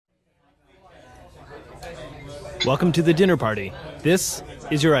Welcome to the dinner party. This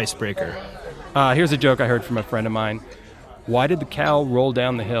is your icebreaker. Here's a joke I heard from a friend of mine. Why did the cow roll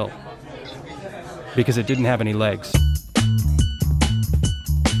down the hill? Because it didn't have any legs.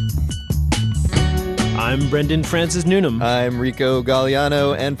 I'm Brendan Francis Newnham. I'm Rico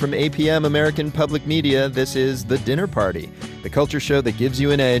Galliano, and from APM American Public Media, this is The Dinner Party, the culture show that gives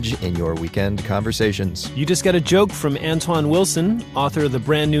you an edge in your weekend conversations. You just got a joke from Antoine Wilson, author of the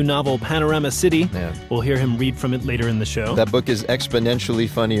brand new novel Panorama City. Yeah. We'll hear him read from it later in the show. That book is exponentially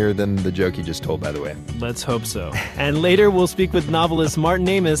funnier than the joke you just told, by the way. Let's hope so. And later we'll speak with novelist Martin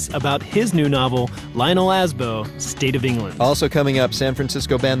Amis about his new novel, Lionel Asbo, State of England. Also coming up, San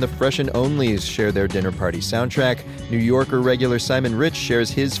Francisco band The Fresh and Onlys share their dinner party soundtrack. New Yorker regular Simon Rich shares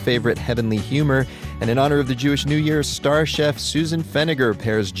his favorite heavenly humor. And in honor of the Jewish New Year, star chef Susan Feniger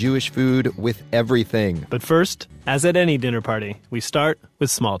pairs Jewish food with everything. But first, as at any dinner party, we start with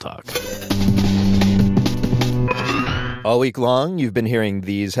small talk. All week long, you've been hearing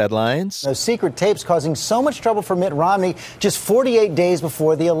these headlines. Those secret tapes causing so much trouble for Mitt Romney just 48 days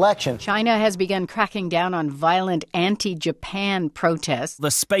before the election. China has begun cracking down on violent anti-Japan protests.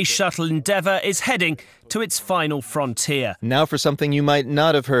 The space shuttle Endeavour is heading to its final frontier. Now for something you might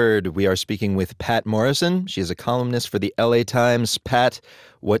not have heard. We are speaking with Pat Morrison. She is a columnist for the LA Times. Pat,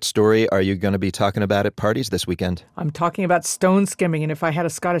 what story are you going to be talking about at parties this weekend? I'm talking about stone skimming, and if I had a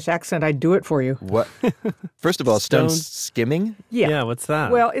Scottish accent, I'd do it for you. What? First of all, stone skimming? Yeah, what's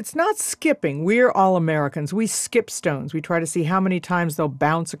that? Well, it's not skipping. We're all Americans. We skip stones. We try to see how many times they'll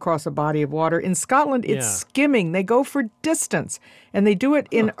bounce across a body of water. In Scotland, it's skimming. They go for distance, and they do it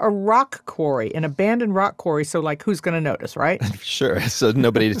in a rock quarry, an abandoned rock quarry. So, like, who's going to notice, right? Sure. So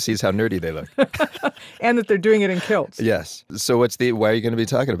nobody sees how nerdy they look. And that they're doing it in kilts. Yes. So why are you going to be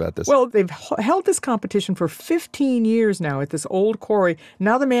talking about this? Well, they've held this competition for 15 years now at this old quarry.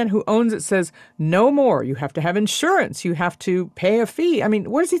 Now the man who owns it says, no more. You have to have insurance. You have to pay a fee. I mean,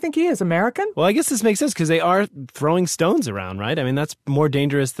 what does he think he is, American? Well, I guess this makes sense because they are throwing stones around, right? I mean, that's more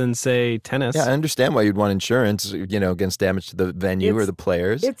dangerous than, say, tennis. Yeah, I understand why you'd want insurance, against damage to the venue or the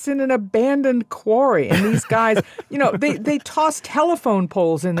players. It's in an abandoned quarry. And these guys, they toss telephone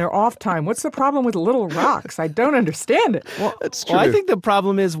poles in their off time. What's the problem with little rocks? I don't understand it. Well, that's true. Well, I think the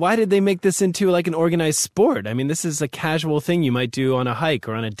problem is, why did they make this into like an organized sport? I mean, this is a casual thing you might do on a hike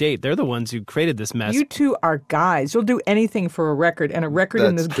or on a date. They're the ones who created this mess. You two are guys. You'll do anything for a record. And a record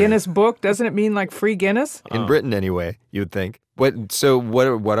in the Guinness book, doesn't it mean like free Guinness? In Britain, anyway, you'd think. What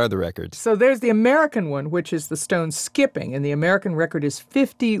are the records? So there's the American one, which is the stone skipping, and the American record is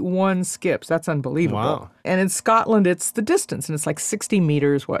 51 skips. That's unbelievable. Wow. And in Scotland, it's the distance, and it's like 60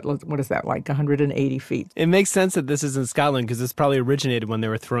 meters. What is that, like 180 feet? It makes sense that this is in Scotland because this probably originated when they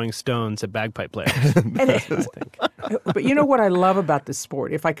were throwing stones at bagpipe players. But you know what I love about this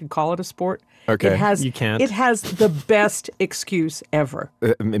sport? If I could call it a sport, okay, you can't. It has the best excuse ever.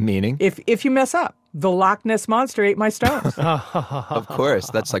 Meaning? If you mess up. The Loch Ness Monster ate my stones. Of course.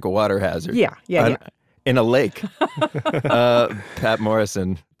 That's like a water hazard. Yeah. In a lake. Pat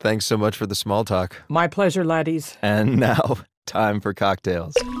Morrison, thanks so much for the small talk. My pleasure, laddies. And now, time for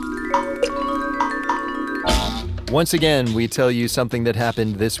cocktails. Once again, we tell you something that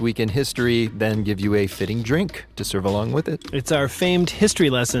happened this week in history, then give you a fitting drink to serve along with it. It's our famed history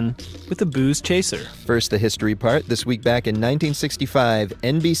lesson with a booze chaser. First, the history part. This week back in 1965,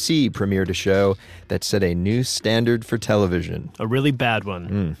 NBC premiered a show that set a new standard for television. A really bad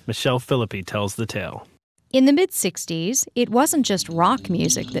one. Michelle Philippi tells the tale. In the mid-60s, it wasn't just rock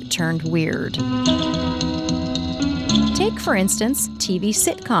music that turned weird. Take, for instance, TV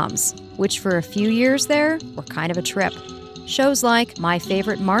sitcoms, which for a few years there were kind of a trip. Shows like My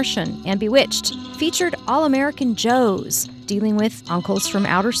Favorite Martian and Bewitched featured all-American Joes dealing with uncles from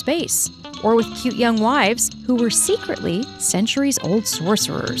outer space, or with cute young wives who were secretly centuries-old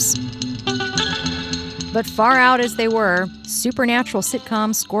sorcerers. But far out as they were, supernatural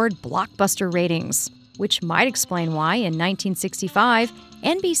sitcoms scored blockbuster ratings, which might explain why, in 1965,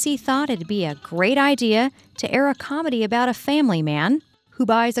 NBC thought it'd be a great idea to air a comedy about a family man who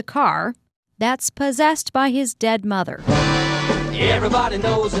buys a car that's possessed by his dead mother. Everybody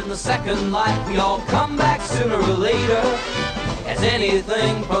knows in the second life we all come back sooner or later. As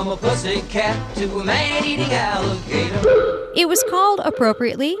anything from a pussycat to a man-eating alligator. It was called,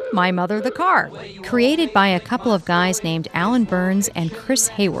 appropriately, My Mother the Car, created by a couple of guys named Alan Burns and Chris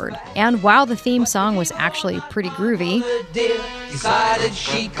Hayward. And while the theme song was actually pretty groovy, decided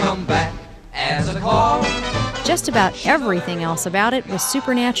she'd come back as a car. Just about everything else about it was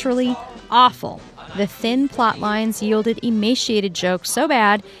supernaturally awful. The thin plot lines yielded emaciated jokes so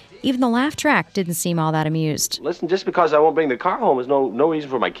bad, Even the laugh track didn't seem all that amused. Listen, just because I won't bring the car home is no reason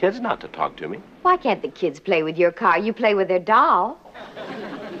for my kids not to talk to me. Why can't the kids play with your car? You play with their doll.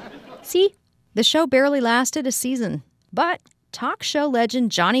 See, the show barely lasted a season. But talk show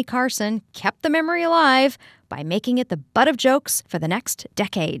legend Johnny Carson kept the memory alive by making it the butt of jokes for the next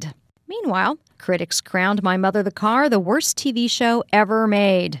decade. Meanwhile, critics crowned My Mother the Car the worst TV show ever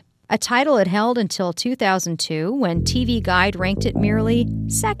made, a title it held until 2002 when TV Guide ranked it merely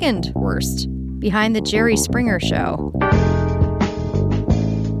second worst, behind The Jerry Springer Show.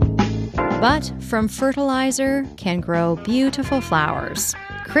 But from fertilizer can grow beautiful flowers.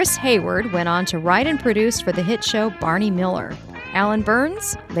 Chris Hayward went on to write and produce for the hit show Barney Miller. Alan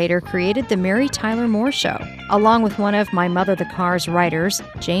Burns later created The Mary Tyler Moore Show, along with one of My Mother the Car's writers,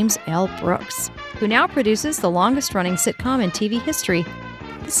 James L. Brooks, who now produces the longest-running sitcom in TV history,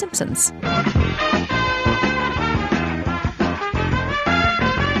 The Simpsons.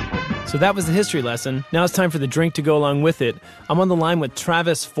 So that was the history lesson. Now it's time for the drink to go along with it. I'm on the line with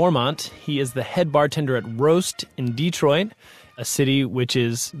Travis Formont. He is the head bartender at Roast in Detroit, a city which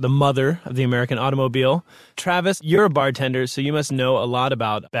is the mother of the American automobile. Travis, you're a bartender, so you must know a lot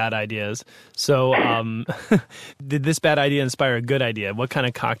about bad ideas. So did this bad idea inspire a good idea? What kind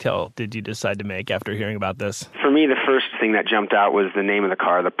of cocktail did you decide to make after hearing about this? For me, the first thing that jumped out was the name of the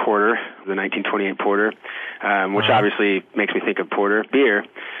car, the Porter, the 1928 Porter, which obviously makes me think of porter beer.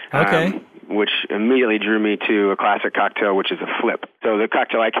 Okay. Which immediately drew me to a classic cocktail, which is a flip. So the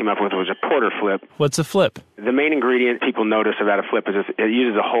cocktail I came up with was a porter flip. What's a flip? The main ingredient people notice about a flip is it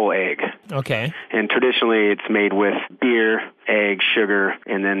uses a whole egg. Okay. And traditionally it's made with beer, egg, sugar,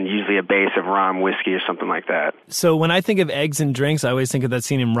 and then usually a base of rum, whiskey, or something like that. So when I think of eggs and drinks, I always think of that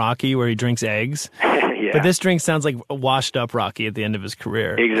scene in Rocky where he drinks eggs. Yeah. But this drink sounds like a washed up Rocky at the end of his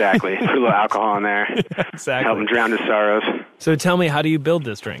career. Exactly. Put a little alcohol in there. Yeah, exactly. Help him drown his sorrows. So tell me, how do you build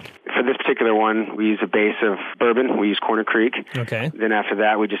this drink? For this particular one, we use a base of bourbon. We use Corner Creek. Okay. Then after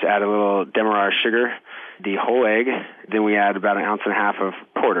that, we just add a little demerara sugar, the whole egg. Then we add about 1.5 ounces of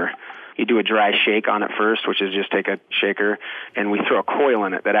porter. You do a dry shake on it first, which is just take a shaker, and we throw a coil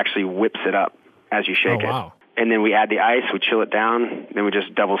in it that actually whips it up as you shake it. Wow. And then we add the ice, we chill it down, then we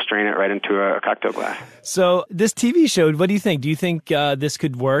just double strain it right into a cocktail glass. So this TV show, what do you think? Do you think this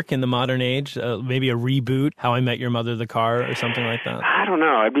could work in the modern age? Maybe a reboot, How I Met Your Mother the Car or something like that? I don't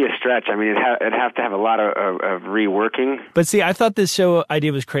know. It'd be a stretch. I mean, it'd have to have a lot of reworking. But see, I thought this show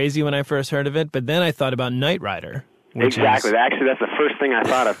idea was crazy when I first heard of it, but then I thought about Knight Rider. Exactly. Actually, that's the first thing I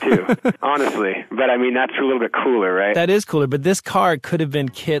thought of, too, honestly. But, I mean, that's a little bit cooler, right? That is cooler, but this car could have been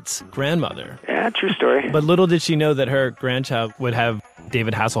Kit's grandmother. Yeah, true story. But little did she know that her grandchild would have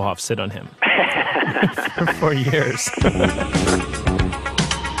David Hasselhoff sit on him for years.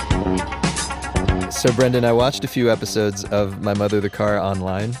 So, Brendan, I watched a few episodes of My Mother the Car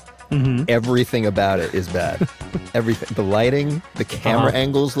online. Mm-hmm. Everything about it is bad. Everything. The lighting, the camera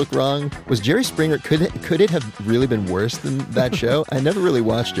angles look wrong. Was Jerry Springer, could it have really been worse than that show? I never really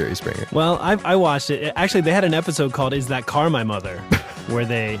watched Jerry Springer. Well, I watched it. Actually, they had an episode called Is That Car My Mother? Where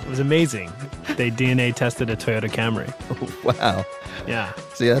it was amazing. They DNA tested a Toyota Camry. Wow. Yeah.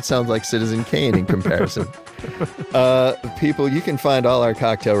 See, that sounds like Citizen Kane in comparison. People, you can find all our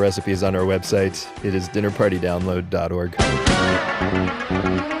cocktail recipes on our website. It is dinnerpartydownload.org.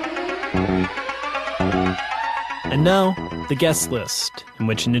 And now, the guest list, in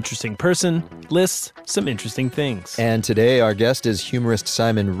which an interesting person lists some interesting things. And today, our guest is humorist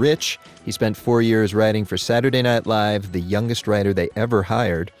Simon Rich. He spent 4 years writing for Saturday Night Live, the youngest writer they ever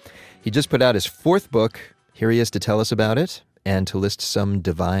hired. He just put out his 4th book. Here he is to tell us about it and to list some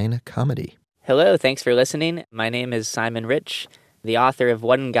divine comedy. Hello, thanks for listening. My name is Simon Rich, the author of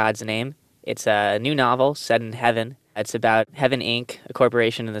What in God's Name. It's a new novel set in heaven. It's about Heaven Inc., a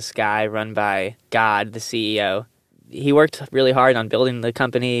corporation in the sky run by God, the CEO. He worked really hard on building the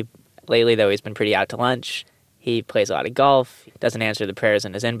company. Lately, though, he's been pretty out to lunch. He plays a lot of golf, doesn't answer the prayers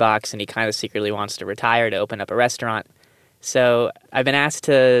in his inbox, and he kind of secretly wants to retire to open up a restaurant. So I've been asked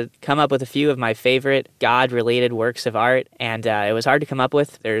to come up with a few of my favorite God-related works of art, and it was hard to come up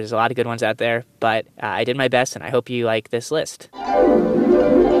with. There's a lot of good ones out there, but I did my best, and I hope you like this list.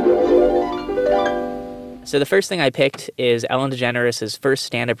 So the first thing I picked is Ellen DeGeneres' first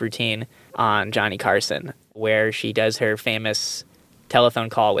stand-up routine on Johnny Carson, where she does her famous telephone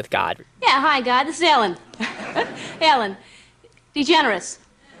call with God. Yeah, hi, God. This is Ellen. Ellen DeGeneres.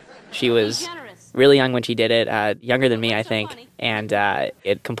 She was really young when she did it, younger than me, I think, and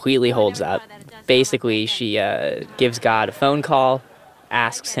it completely holds up. Basically, she gives God a phone call,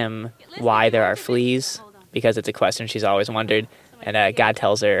 asks him why there are fleas, because it's a question she's always wondered, and God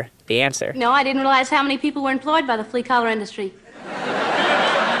tells her the answer. No, I didn't realize how many people were employed by the flea collar industry.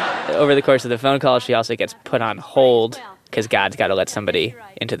 Over the course of the phone call, she also gets put on hold because God's got to let somebody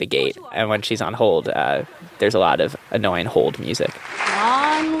into the gate. And when she's on hold, there's a lot of annoying hold music.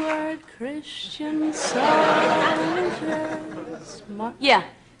 Onward, Christian soldiers. Yeah,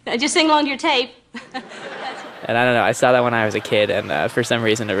 just sing along to your tape. And I don't know, I saw that when I was a kid, and for some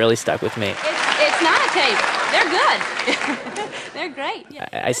reason it really stuck with me. It's not a tape. They're good. They're great. Yeah.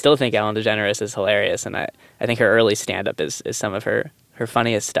 I still think Ellen DeGeneres is hilarious, and I think her early stand-up is some of her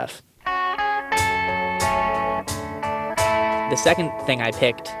funniest stuff. The second thing I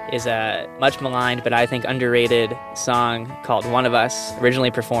picked is a much maligned but I think underrated song called One of Us,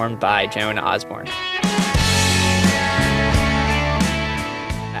 originally performed by Joan Osborne.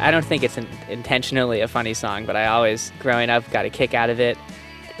 I don't think it's intentionally a funny song, but I always, growing up, got a kick out of it.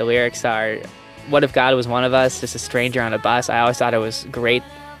 The lyrics are, what if God was one of us, just a stranger on a bus? I always thought it was great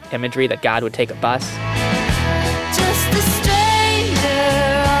imagery that God would take a bus. Just a stranger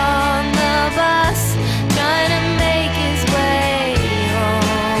on the bus, trying to make his way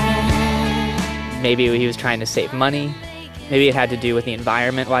home. Maybe he was trying to save money. Maybe it had to do with the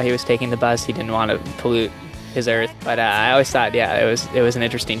environment while he was taking the bus. He didn't want to pollute his earth. But I always thought, it was an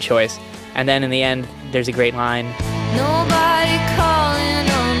interesting choice. And then in the end, there's a great line. Nobody calling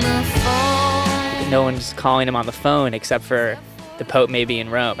on the phone. No one's calling him on the phone except for the Pope maybe in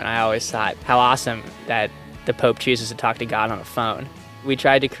Rome. And I always thought how awesome that the Pope chooses to talk to God on the phone. We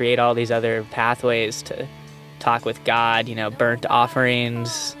tried to create all these other pathways to talk with God, burnt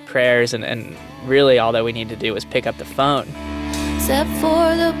offerings, prayers, and really all that we need to do was pick up the phone. Except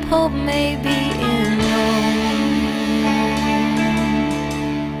for the Pope maybe in Rome.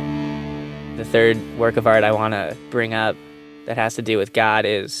 The third work of art I want to bring up that has to do with God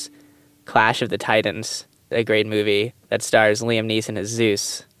is Clash of the Titans, a great movie that stars Liam Neeson as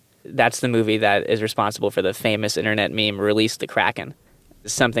Zeus. That's the movie that is responsible for the famous internet meme, Release the Kraken.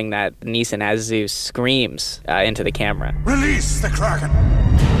 It's something that Neeson as Zeus screams into the camera. Release the Kraken!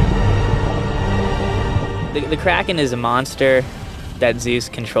 The Kraken is a monster that Zeus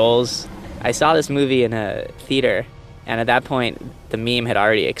controls. I saw this movie in a theater, and at that point, the meme had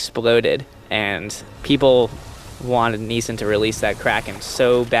already exploded, and people wanted Neeson to release that Kraken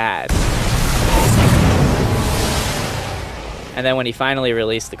so bad. And then when he finally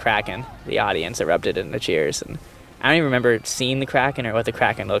released the Kraken, the audience erupted into cheers. And I don't even remember seeing the Kraken or what the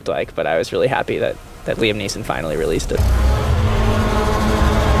Kraken looked like, but I was really happy that Liam Neeson finally released it.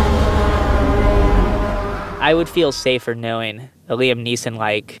 I would feel safer knowing that Liam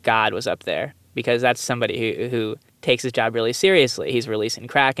Neeson-like God was up there, because that's somebody who takes his job really seriously. He's releasing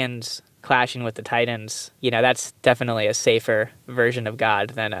Krakens, clashing with the Titans. That's definitely a safer version of God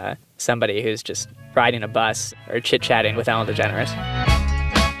than somebody who's just riding a bus or chit-chatting with Ellen DeGeneres.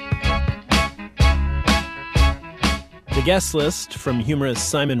 The guest list from humorist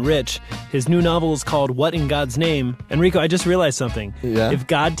Simon Rich. His new novel is called What in God's Name? Enrico, I just realized something. Yeah? If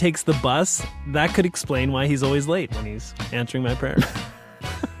God takes the bus, that could explain why he's always late when he's answering my prayer.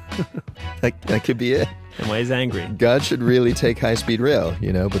 That could be it. And why he's angry. God should really take high-speed rail,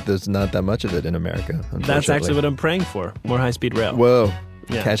 but there's not that much of it in America, unfortunately. That's actually what I'm praying for, more high-speed rail. Whoa,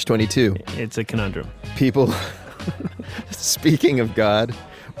 yeah. Catch-22. It's a conundrum. People, speaking of God,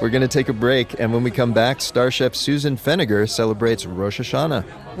 we're going to take a break, and when we come back, star chef Susan Feniger celebrates Rosh Hashanah.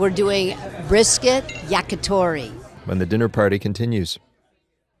 We're doing brisket yakitori. When the dinner party continues.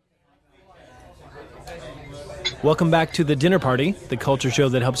 Welcome back to The Dinner Party, the culture show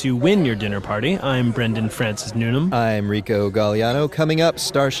that helps you win your dinner party. I'm Brendan Francis Newnham. I'm Rico Galliano. Coming up,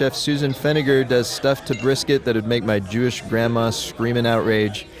 star chef Susan Feniger does stuff to brisket that would make my Jewish grandma scream in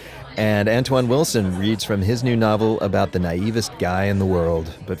outrage. And Antoine Wilson reads from his new novel about the naivest guy in the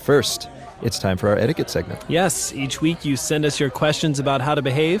world. But first, it's time for our etiquette segment. Yes, each week you send us your questions about how to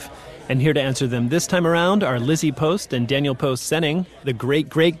behave. And here to answer them this time around are Lizzie Post and Daniel Post-Senning, the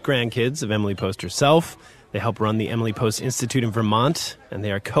great-great-grandkids of Emily Post herself. They help run the Emily Post Institute in Vermont, and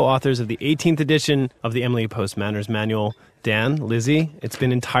they are co-authors of the 18th edition of the Emily Post Manners Manual. Dan, Lizzie, it's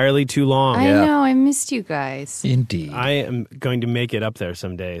been entirely too long. I know, I missed you guys. Indeed. I am going to make it up there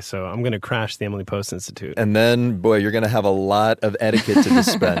someday, so I'm going to crash the Emily Post Institute. And then, boy, you're going to have a lot of etiquette to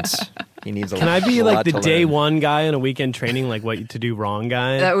dispense. He needs a lot. Can I be like the day learn. one guy in a weekend training, like what to do wrong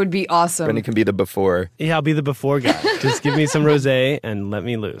guy? That would be awesome. Brendan can be the before. Yeah, I'll be the before guy. Just give me some rosé and let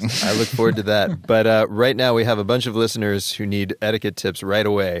me loose. I look forward to that. But right now we have a bunch of listeners who need etiquette tips right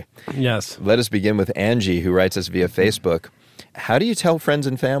away. Yes. Let us begin with Angie, who writes us via Facebook. How do you tell friends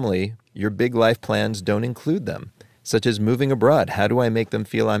and family your big life plans don't include them? such as moving abroad. How do I make them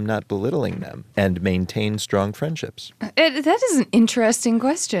feel I'm not belittling them and maintain strong friendships? That is an interesting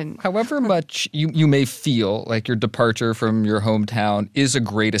question. However much you may feel like your departure from your hometown is a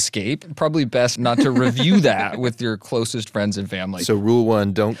great escape, probably best not to review that with your closest friends and family. So rule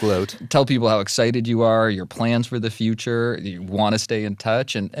 1, don't gloat. Tell people how excited you are, your plans for the future, you want to stay in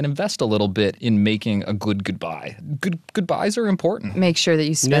touch, and invest a little bit in making a good goodbye. Goodbyes are important. Make sure that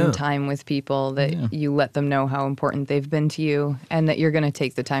you spend time with people, that you let them know how important they've been to you, and that you're going to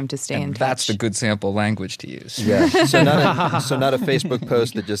take the time to stay in touch. That's the good sample language to use. Yeah. So not a Facebook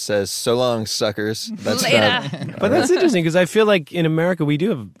post that just says, "So long, suckers." That's not. But that's interesting because I feel like in America we do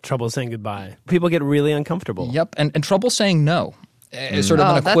have trouble saying goodbye. People get really uncomfortable. Yep, and trouble saying no. It's sort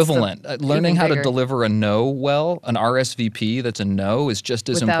of an equivalent. Learning how to deliver a no well, an RSVP that's a no is just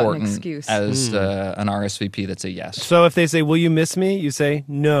as important as an RSVP that's a yes. So if they say, "Will you miss me?" you say,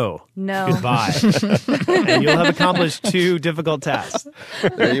 "No." No. Goodbye. And you'll have accomplished 2 difficult tasks.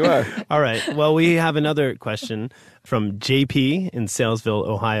 There you are. All right. Well, we have another question from JP in Salesville,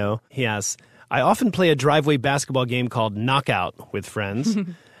 Ohio. He asks, I often play a driveway basketball game called Knockout with friends.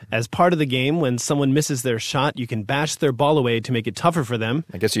 As part of the game, when someone misses their shot, you can bash their ball away to make it tougher for them.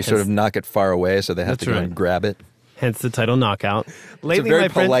 I guess you sort of knock it far away so they have to go and grab it. Hence the title Knockout. Lately, it's a very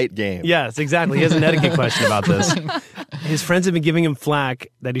polite game. Yes, exactly. He has an etiquette question about this. His friends have been giving him flack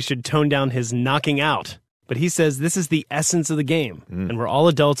that he should tone down his knocking out. But he says this is the essence of the game, and we're all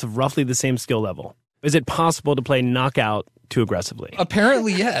adults of roughly the same skill level. Is it possible to play Knockout too aggressively?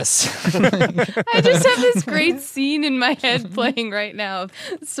 Apparently, yes. I just have this great scene in my head playing right now of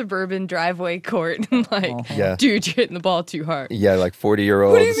suburban driveway court. Dude, you're hitting the ball too hard. Yeah, like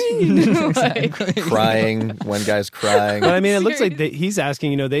 40-years. What do you mean? Exactly. Crying. One guy's crying. But I mean, it looks like he's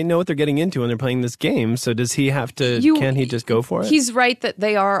asking, they know what they're getting into when they're playing this game. So does he have to, can't he just go for it? He's right that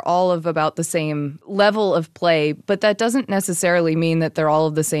they are all of about the same level of play, but that doesn't necessarily mean that they're all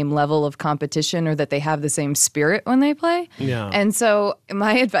of the same level of competition or that they have the same spirit when they play. Yeah. And so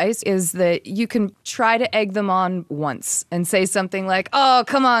my advice is that you can try to egg them on once and say something like, "Oh,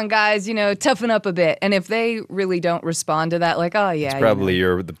 come on, guys, toughen up a bit." And if they really don't respond to that, like, "Oh, yeah." It's probably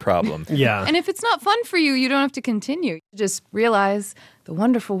you're the problem. Yeah. And if it's not fun for you, you don't have to continue. Just realize the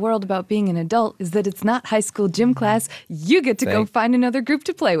wonderful world about being an adult is that it's not high school gym class. You get to go find another group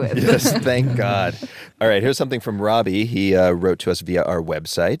to play with. Yes, thank God. All right, here's something from Robbie. He wrote to us via our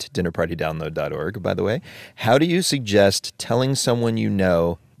website, dinnerpartydownload.org, by the way. How do you suggest telling someone you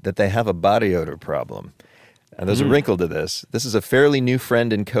know that they have a body odor problem? And there's a wrinkle to this. This is a fairly new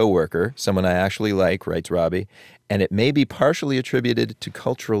friend and coworker, someone I actually like, writes Robbie, and it may be partially attributed to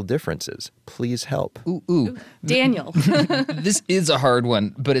cultural differences. Please help. Ooh. Daniel. This is a hard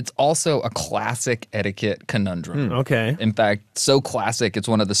one, but it's also a classic etiquette conundrum. Okay. In fact, so classic, it's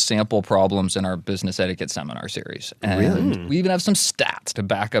one of the sample problems in our business etiquette seminar series. And Really? we even have some stats to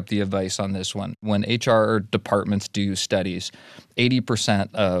back up the advice on this one. When HR departments do studies,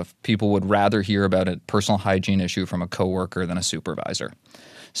 80% of people would rather hear about a personal hygiene issue from a coworker than a supervisor.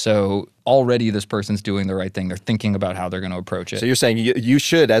 So already this person's doing the right thing. They're thinking about how they're going to approach it. So you're saying you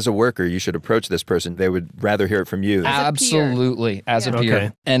should, as a worker, you should approach this person. They would rather hear it from you. Absolutely, as a peer.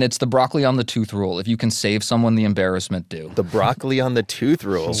 Okay. And it's the broccoli on the tooth rule. If you can save someone the embarrassment, do. The broccoli on the tooth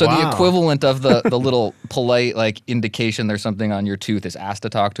rule. So the equivalent of the little polite indication there's something on your tooth is ask to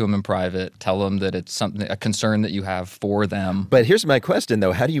talk to them in private. Tell them that it's a concern that you have for them. But here's my question,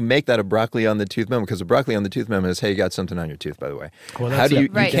 though. How do you make that a broccoli on the tooth memo? Because a broccoli on the tooth memo is, hey, you got something on your tooth, by the way. Well, how do you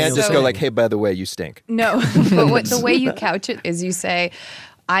Right, can't just go like, hey, by the way, you stink. No, but the way you couch it is you say,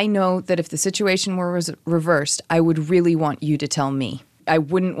 I know that if the situation were reversed, I would really want you to tell me. I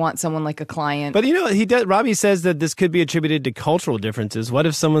wouldn't want someone like a client. But Robbie says that this could be attributed to cultural differences. What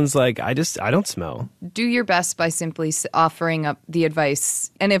if someone's like, I don't smell? Do your best by simply offering up the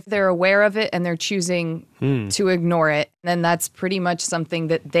advice. And if they're aware of it and they're choosing to ignore it, then that's pretty much something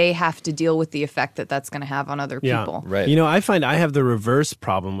that they have to deal with the effect that that's going to have on other people. Right. I find I have the reverse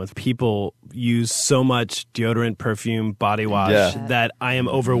problem with people use so much deodorant, perfume, body wash that I am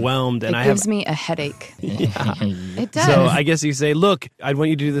overwhelmed. And it gives me a headache. It does. So I guess you say, look, I'd want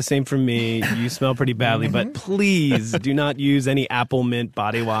you to do the same for me. You smell pretty badly, but please do not use any apple mint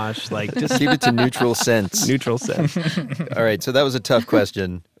body wash. Just keep it to neutral scents. Neutral scent. All right, so that was a tough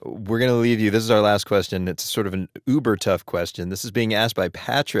question. We're going to leave you. This is our last question. It's sort of an uber tough question. This is being asked by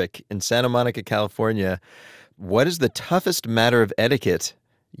Patrick in Santa Monica, California. What is the toughest matter of etiquette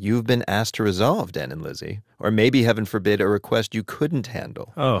you've been asked to resolve, Dan and Lizzie? Or maybe, heaven forbid, a request you couldn't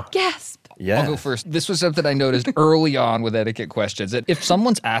handle? Oh. Gasp. Yeah. I'll go first. This was something I noticed early on with etiquette questions. That if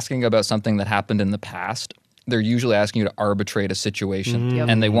someone's asking about something that happened in the past, they're usually asking you to arbitrate a situation,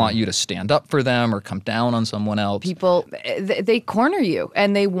 and they want you to stand up for them or come down on someone else. People, they corner you,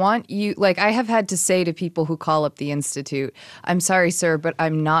 and they want you, like I have had to say to people who call up the Institute, I'm sorry, sir, but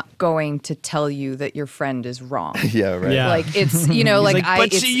I'm not going to tell you that your friend is wrong. Yeah, right. Yeah. Like, it's, you know, like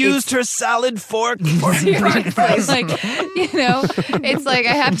but she used her salad fork for breakfast. Like, you know, it's like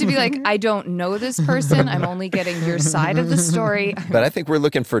I have to be like, I don't know this person. I'm only getting your side of the story. But I think we're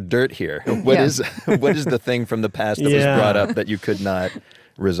looking for dirt here. What is the thing from the past that was brought up that you could not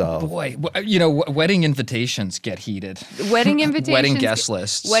resolve? Boy, you know, wedding invitations get heated. Wedding invitations. Wedding guest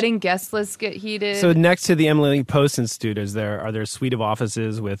lists. Wedding guest lists get heated. So next to the Emily Post Institute, are there a suite of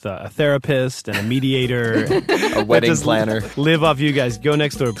offices with a therapist and a mediator? A wedding planner. Live off you guys. Go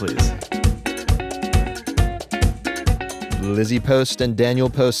next door, please. Lizzie Post and Daniel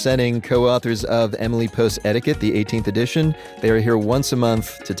Post Senning, co-authors of Emily Post's Etiquette, the 18th edition. They are here once a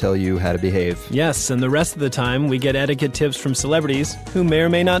month to tell you how to behave. Yes, and the rest of the time we get etiquette tips from celebrities who may or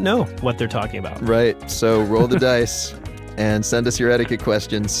may not know what they're talking about. Right, so roll the dice and send us your etiquette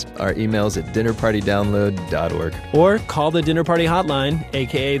questions. Our email's at dinnerpartydownload.org. Or call the Dinner Party Hotline,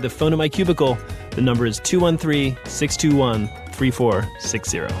 a.k.a. the phone in my cubicle. The number is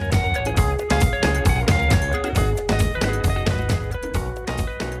 213-621-3460.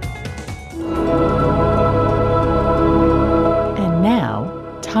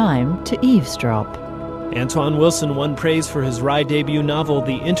 Time to eavesdrop. Antoine Wilson won praise for his Rye debut novel,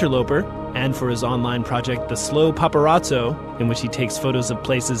 The Interloper, and for his online project, The Slow Paparazzo, in which he takes photos of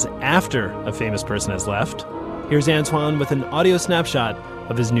places after a famous person has left. Here's Antoine with an audio snapshot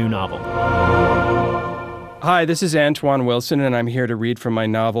of his new novel. Hi, this is Antoine Wilson, and I'm here to read from my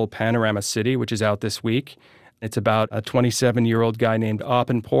novel, Panorama City, which is out this week. It's about a 27-year-old guy named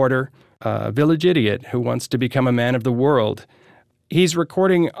Oppen Porter, a village idiot who wants to become a man of the world. He's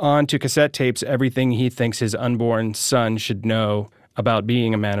recording onto cassette tapes everything he thinks his unborn son should know about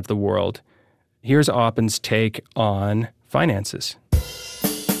being a man of the world. Here's Oppen's take on finances.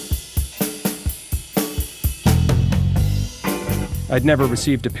 I'd never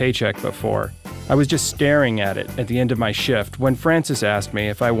received a paycheck before. I was just staring at it at the end of my shift when Francis asked me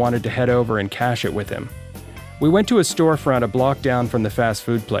if I wanted to head over and cash it with him. We went to a storefront a block down from the fast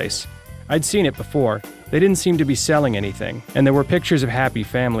food place. I'd seen it before. They didn't seem to be selling anything, and there were pictures of happy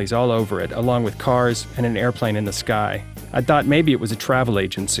families all over it, along with cars and an airplane in the sky. I thought maybe it was a travel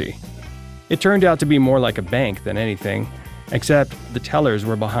agency. It turned out to be more like a bank than anything, except the tellers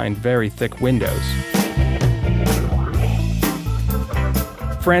were behind very thick windows.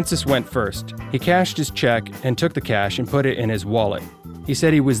 Francis went first. He cashed his check and took the cash and put it in his wallet. He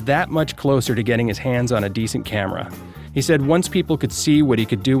said he was that much closer to getting his hands on a decent camera. He said once people could see what he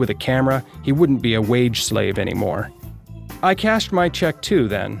could do with a camera, he wouldn't be a wage slave anymore. I cashed my check too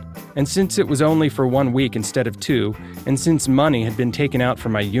then, and since it was only for 1 week instead of 2, and since money had been taken out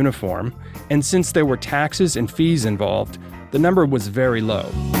from my uniform, and since there were taxes and fees involved, the number was very low.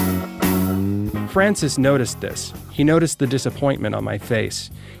 Francis noticed this. He noticed the disappointment on my face.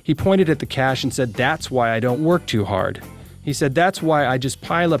 He pointed at the cash and said, "That's why I don't work too hard." He said, "That's why I just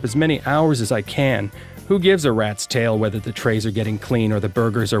pile up as many hours as I can. Who gives a rat's tail whether the trays are getting clean or the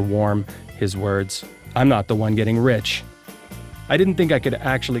burgers are warm?" His words. "I'm not the one getting rich." I didn't think I could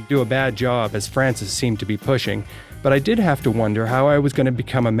actually do a bad job, as Francis seemed to be pushing, but I did have to wonder how I was going to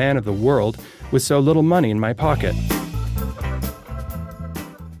become a man of the world with so little money in my pocket.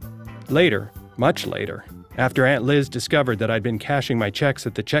 Later, much later, after Aunt Liz discovered that I'd been cashing my checks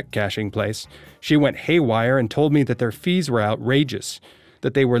at the check cashing place, she went haywire and told me that their fees were outrageous,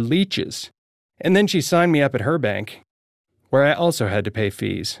 that they were leeches. And then she signed me up at her bank, where I also had to pay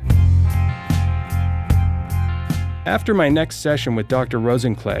fees. After my next session with Dr.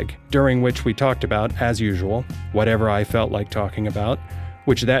 Rosenkleg, during which we talked about, as usual, whatever I felt like talking about,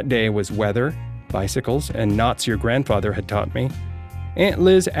 which that day was weather, bicycles, and knots your grandfather had taught me, Aunt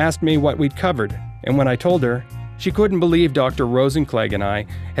Liz asked me what we'd covered, and when I told her, she couldn't believe Dr. Rosenkleg and I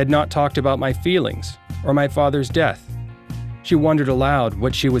had not talked about my feelings or my father's death. She wondered aloud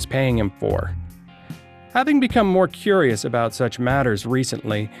what she was paying him for. Having become more curious about such matters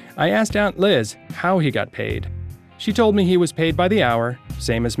recently, I asked Aunt Liz how he got paid. She told me he was paid by the hour,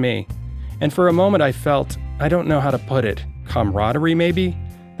 same as me. And for a moment I felt, I don't know how to put it, camaraderie maybe?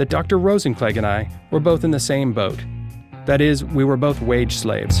 That Dr. Rosenkleg and I were both in the same boat. That is, we were both wage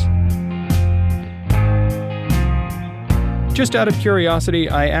slaves. Just out of curiosity,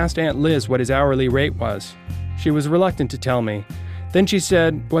 I asked Aunt Liz what his hourly rate was. She was reluctant to tell me. Then she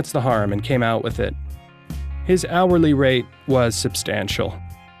said, "What's the harm?" and came out with it. His hourly rate was substantial.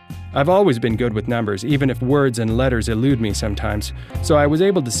 I've always been good with numbers, even if words and letters elude me sometimes, so I was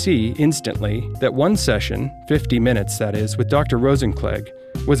able to see instantly that one session, 50 minutes that is, with Dr. Rosenkleg,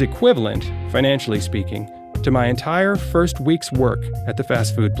 was equivalent, financially speaking, to my entire first week's work at the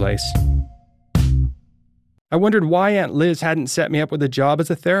fast food place. I wondered why Aunt Liz hadn't set me up with a job as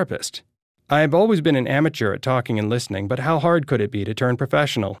a therapist. I have always been an amateur at talking and listening, but how hard could it be to turn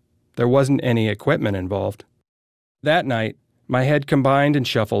professional? There wasn't any equipment involved. That night, my head combined and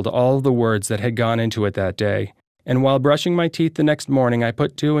shuffled all of the words that had gone into it that day, and while brushing my teeth the next morning, I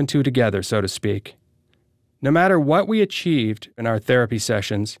put two and two together, so to speak. No matter what we achieved in our therapy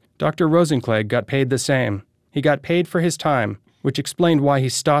sessions, Dr. Rosenkleg got paid the same. He got paid for his time, which explained why he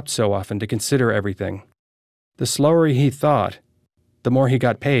stopped so often to consider everything. The slower he thought, the more he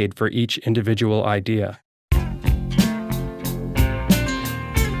got paid for each individual idea.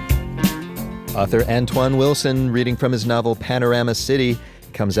 Author Antoine Wilson, reading from his novel Panorama City,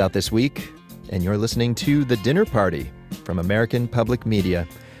 comes out this week, and you're listening to The Dinner Party from American Public Media,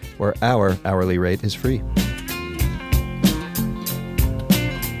 where our hourly rate is free.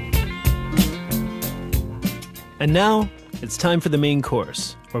 And now, it's time for the main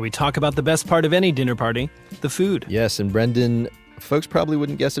course, where we talk about the best part of any dinner party, the food. Yes, and Brendan, folks probably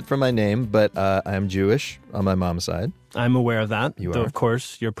wouldn't guess it from my name, but I'm Jewish on my mom's side. I'm aware of that. You though, are. Of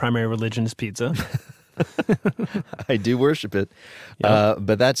course, your primary religion is pizza. I do worship it. Yep.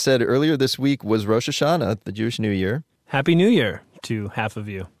 But that said, earlier this week was Rosh Hashanah, the Jewish New Year. Happy New Year to half of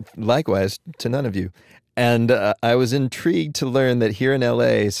you. Likewise, to none of you. And I was intrigued to learn that here in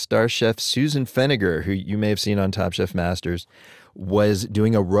L.A., star chef Susan Feniger, who you may have seen on Top Chef Masters, was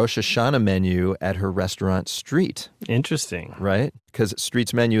doing a Rosh Hashanah menu at her restaurant Street. Interesting. Right? Because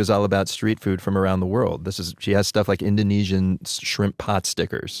Street's menu is all about street food from around the world. She has stuff like Indonesian shrimp pot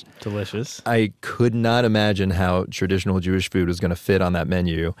stickers. Delicious. I could not imagine how traditional Jewish food was going to fit on that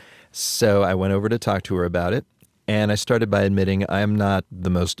menu. So I went over to talk to her about it. And I started by admitting I am not the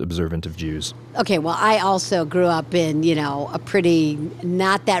most observant of Jews. Okay, well, I also grew up in, a pretty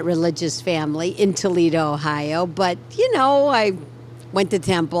not that religious family in Toledo, Ohio. But, I went to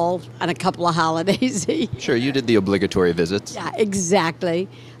temple on a couple of holidays. Sure, you did the obligatory visits. Yeah, exactly.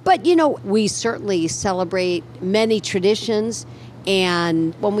 But, we certainly celebrate many traditions.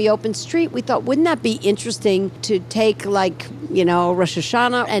 And when we opened Street, we thought, wouldn't that be interesting to take, Rosh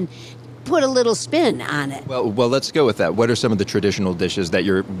Hashanah and put a little spin on it. Well, let's go with that. What are some of the traditional dishes that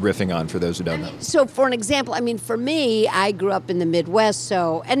you're riffing on for those who don't know? So for an example, for me, I grew up in the Midwest,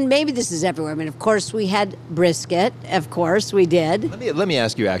 and maybe this is everywhere. Of course, we had brisket. Of course, we did. Let me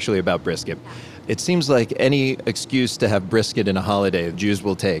ask you actually about brisket. It seems like any excuse to have brisket in a holiday, Jews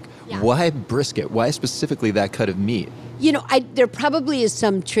will take. Yeah. Why brisket? Why specifically that cut of meat? There probably is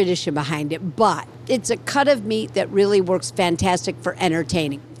some tradition behind it, but it's a cut of meat that really works fantastic for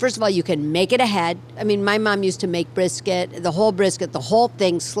entertaining. First of all, you can make it ahead. My mom used to make brisket, the whole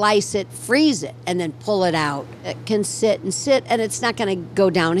thing, slice it, freeze it, and then pull it out. It can sit, and it's not going to go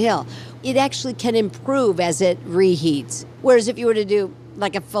downhill. It actually can improve as it reheats. Whereas if you were to do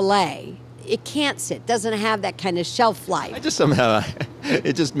like a filet, it can't sit, doesn't have that kind of shelf life.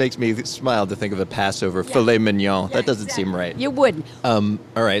 It just makes me smile to think of a Passover filet mignon. That doesn't seem right. You wouldn't. All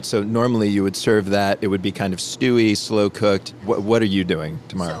right, so normally you would serve that. It would be kind of stewy, slow cooked. What are you doing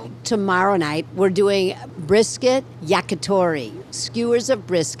tomorrow? So, tomorrow night, we're doing brisket yakitori, skewers of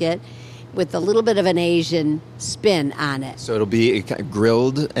brisket with a little bit of an Asian spin on it. So it'll be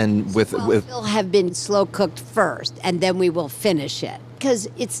grilled and with... It'll have been slow cooked first, and then we will finish it. Because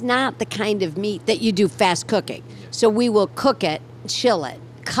it's not the kind of meat that you do fast cooking. So we will cook it, chill it,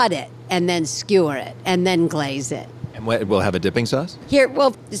 cut it, and then skewer it, and then glaze it. And we'll have a dipping sauce?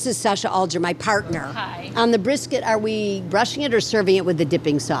 This is Sasha Alger, my partner. Hi. On the brisket, are we brushing it or serving it with the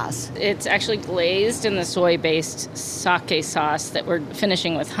dipping sauce? It's actually glazed in the soy-based sake sauce that we're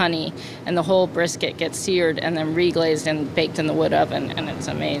finishing with honey, and the whole brisket gets seared and then reglazed and baked in the wood oven, and it's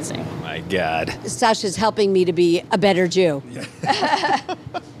amazing. Oh my God. Sasha's helping me to be a better Jew.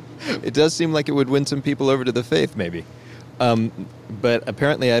 It does seem like it would win some people over to the faith, maybe. But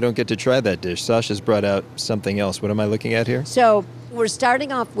apparently I don't get to try that dish. Sasha's brought out something else. What am I looking at here? So we're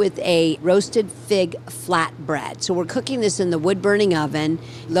starting off with a roasted fig flatbread. So we're cooking this in the wood-burning oven,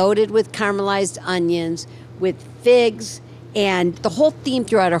 loaded with caramelized onions, with figs And the whole theme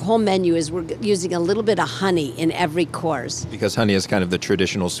throughout our whole menu is we're using a little bit of honey in every course. Because honey is kind of the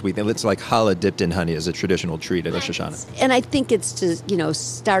traditional sweet thing. It's like challah dipped in honey is a traditional treat at Rosh Hashanah. And I think it's to,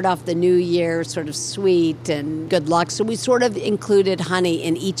 start off the new year sort of sweet and good luck. So we sort of included honey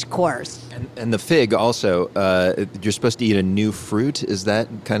in each course. And the fig also, you're supposed to eat a new fruit. Is that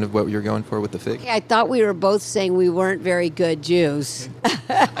kind of what you're going for with the fig? I thought we were both saying we weren't very good Jews.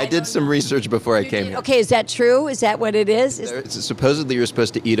 I did some research before I came here. Okay, is that true? Is that what it is? Supposedly you're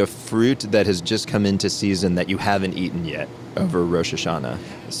supposed to eat a fruit that has just come into season that you haven't eaten yet over Rosh Hashanah.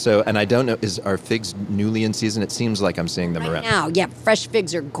 So, and I don't know, are figs newly in season? It seems like I'm seeing them around. Now, yeah, fresh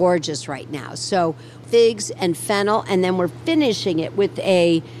figs are gorgeous right now. So figs and fennel, and then we're finishing it with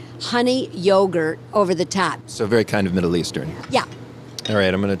a honey yogurt over the top. So very kind of Middle Eastern. Yeah. All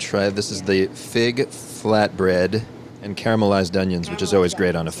right, I'm going to try, this is the fig flatbread and caramelized onions, which is always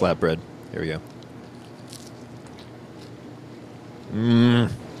great on a flatbread. Here we go.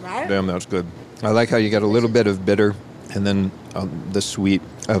 Right? Damn, that's good. I like how you got a little bit of bitter and then the sweet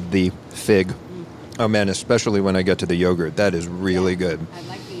of the fig. Oh man, especially when I get to the yogurt. That is really good. I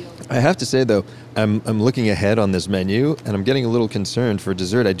like the yogurt. I have to say though, I'm looking ahead on this menu and I'm getting a little concerned for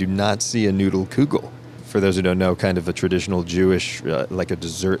dessert. I do not see a noodle kugel. For those who don't know, kind of a traditional Jewish, like a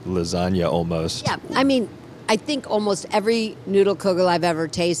dessert lasagna almost. Yeah, I mean, I think almost every noodle kugel I've ever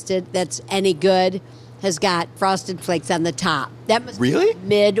tasted that's any good has got Frosted Flakes on the top. That must be a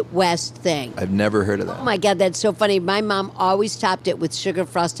Midwest thing. I've never heard of that. Oh my God, that's so funny. My mom always topped it with sugar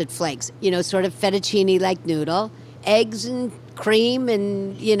Frosted Flakes. Sort of fettuccine-like noodle, eggs and cream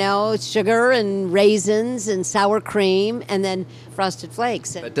and, sugar and raisins and sour cream, and then Frosted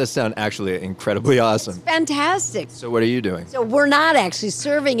Flakes. That does sound actually incredibly awesome. Fantastic. So what are you doing? So we're not actually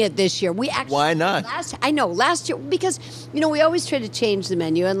serving it this year. Why not? Last year, because, we always try to change the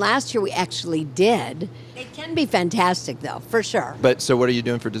menu, and last year we actually did. It can be fantastic, though, for sure. But so what are you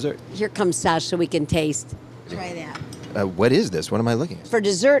doing for dessert? Here comes Sash so we can taste. Try that. What is this? What am I looking at? For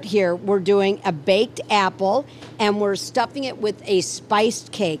dessert here, we're doing a baked apple, and we're stuffing it with a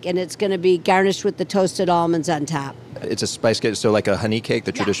spiced cake, and it's going to be garnished with the toasted almonds on top. It's a spice cake, so like a honey cake,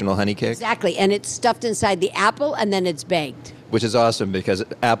 the traditional honey cake? Exactly, and it's stuffed inside the apple, and then it's baked. Which is awesome, because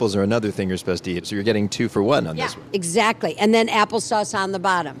apples are another thing you're supposed to eat, so you're getting 2 for 1 on this one. Exactly, and then applesauce on the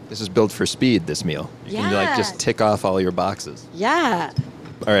bottom. This is built for speed, this meal. You can just tick off all your boxes. Yeah.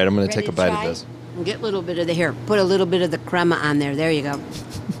 All right, I'm going to take a bite of this. And get a little bit of put a little bit of the crema on there. There you go.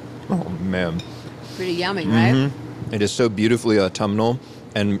 Oh, man. Pretty yummy, right? It is so beautifully autumnal,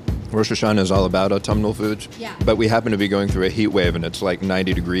 and Rosh Hashanah is all about autumnal foods. Yeah. But we happen to be going through a heat wave, and it's like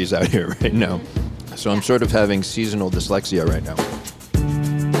 90 degrees out here right now. So I'm sort of having seasonal dyslexia right now.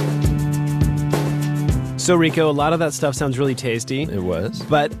 So, Rico, a lot of that stuff sounds really tasty. It was.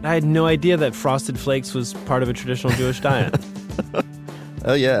 But I had no idea that Frosted Flakes was part of a traditional Jewish diet.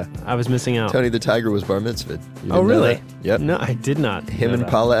 Oh, yeah. I was missing out. Tony the Tiger was bar mitzvahed. Oh, really? Yep. No, I did not. Him and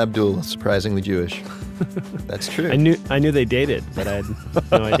Paula Abdul, surprisingly Jewish. That's true. I knew they dated, but I had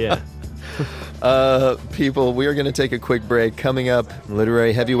no idea. People, we are going to take a quick break. Coming up,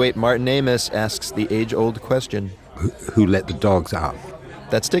 literary heavyweight Martin Amis asks the age-old question. Who let the dogs out?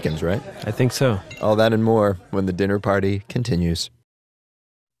 That's Dickens, right? I think so. All that and more when the dinner party continues.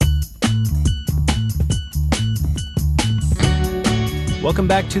 Welcome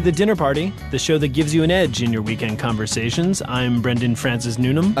back to The Dinner Party, the show that gives you an edge in your weekend conversations. I'm Brendan Francis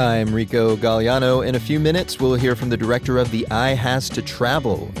Newnham. I'm Rico Galliano. In a few minutes, we'll hear from the director of The Eye Has to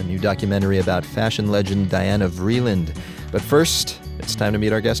Travel, a new documentary about fashion legend Diana Vreeland. But first, it's time to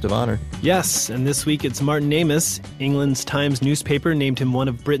meet our guest of honor. Yes, and this week it's Martin Amis. England's Times newspaper named him one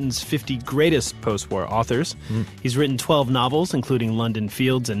of Britain's 50 greatest post-war authors. He's written 12 novels, including London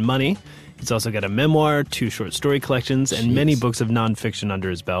Fields and Money. He's also got a memoir, 2 short story collections, and many books of nonfiction under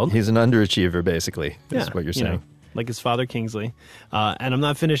his belt. He's an underachiever, basically, is what you're saying. Like his father, Kingsley. And I'm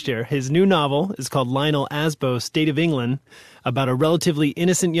not finished here. His new novel is called Lionel Asbo, State of England, about a relatively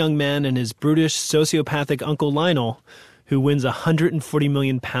innocent young man and his brutish, sociopathic uncle Lionel, who wins £140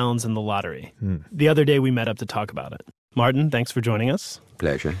 million in the lottery. The other day we met up to talk about it. Martin, thanks for joining us.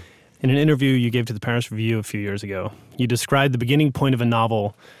 Pleasure. In an interview you gave to the Paris Review a few years ago, you described the beginning point of a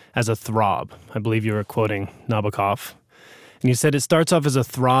novel as a throb. I believe you were quoting Nabokov. And you said it starts off as a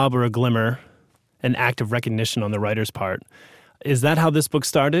throb or a glimmer, an act of recognition on the writer's part. Is that how this book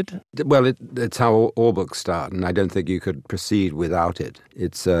started? Well, it's how all books start, and I don't think you could proceed without it.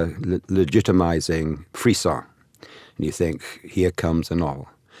 It's a legitimizing frisson. And you think, here comes a novel.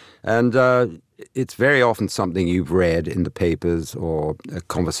 And it's very often something you've read in the papers or a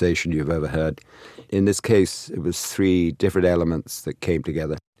conversation you've overheard. In this case, it was 3 different elements that came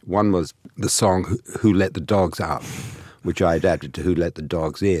together. One was the song Who Let the Dogs Out, which I adapted to Who Let the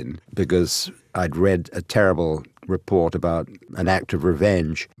Dogs In, because I'd read a terrible report about an act of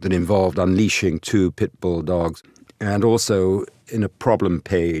revenge that involved unleashing 2 pit bull dogs, and also in a problem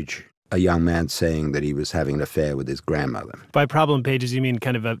page, a young man saying that he was having an affair with his grandmother. By problem pages, you mean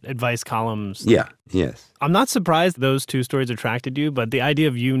kind of advice columns? Yeah, yes. I'm not surprised those 2 stories attracted you, but the idea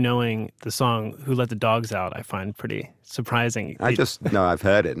of you knowing the song Who Let the Dogs Out, I find pretty surprising. I just know I've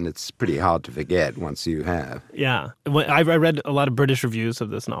heard it, and it's pretty hard to forget once you have. Yeah. I read a lot of British reviews of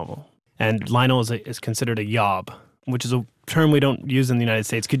this novel, and Lionel is considered a yob, which is a term we don't use in the United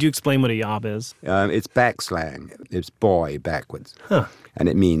States. Could you explain what a yob is? It's back slang. It's boy backwards. Huh. And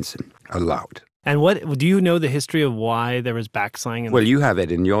it means a lout. And what do you know the history of why there was backslang? Well, you have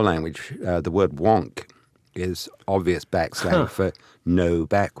it in your language. The word wonk is obvious backslang for no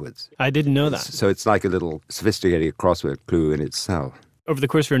backwards. I didn't know that. So it's like a little sophisticated crossword clue in itself. Over the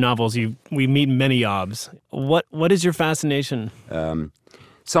course of your novels, we meet many yobs. What is your fascination?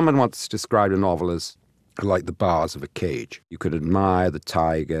 Someone once described a novel as like the bars of a cage. You could admire the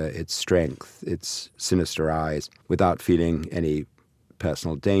tiger, its strength, its sinister eyes, without feeling any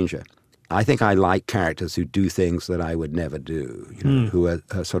personal danger. I think I like characters who do things that I would never do, who are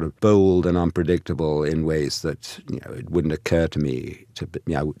sort of bold and unpredictable in ways that it wouldn't occur to me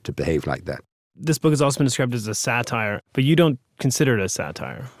to behave like that. This book has also been described as a satire, but you don't consider it a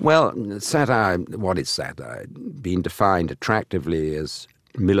satire. Well, satire, what is satire? Being defined attractively as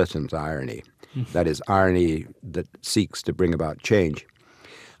militant irony. That is, irony that seeks to bring about change.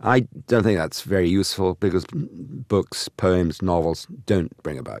 I don't think that's very useful because books, poems, novels don't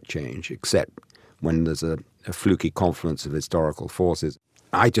bring about change, except when there's a fluky confluence of historical forces.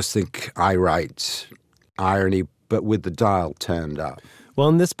 I just think I write irony, but with the dial turned up. Well,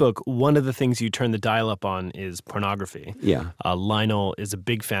 in this book, one of the things you turn the dial up on is pornography. Yeah. Lionel is a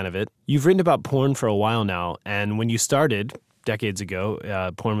big fan of it. You've written about porn for a while now, and when you started decades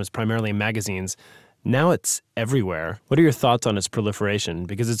ago, porn was primarily in magazines. Now it's everywhere. What are your thoughts on its proliferation?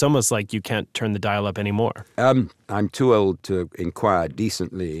 Because it's almost like you can't turn the dial up anymore. I'm too old to inquire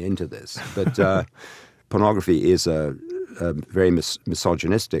decently into this, but pornography is a very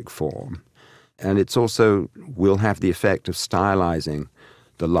misogynistic form. And it's also will have the effect of stylizing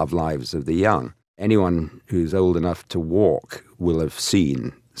the love lives of the young. Anyone who's old enough to walk will have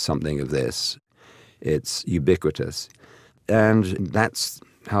seen something of this. It's ubiquitous. And that's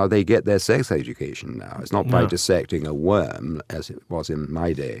how they get their sex education now. It's not by dissecting a worm, as it was in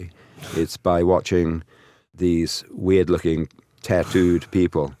my day. It's by watching these weird-looking, tattooed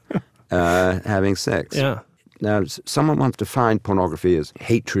people having sex. Yeah. Now, someone once defined pornography as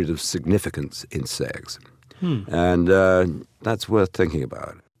hatred of significance in sex. And that's worth thinking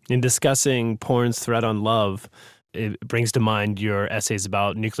about. In discussing porn's threat on love, it brings to mind your essays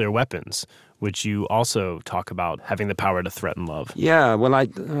about nuclear weapons, which you also talk about having the power to threaten love. Yeah, well,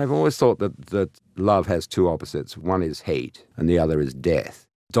 I've always thought that love has 2 opposites. One is hate, and the other is death.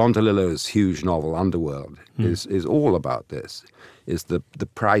 Don DeLillo's huge novel, Underworld, is all about this, is the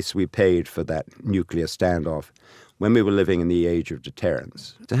price we paid for that nuclear standoff when we were living in the age of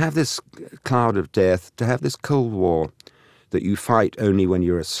deterrence. To have this cloud of death, to have this Cold War that you fight only when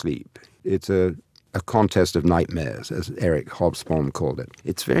you're asleep, it's a contest of nightmares, as Eric Hobsbawm called it.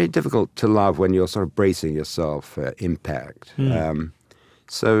 It's very difficult to love when you're sort of bracing yourself for impact.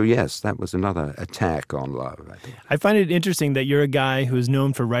 So, yes, that was another attack on love, I think. I find it interesting that you're a guy who is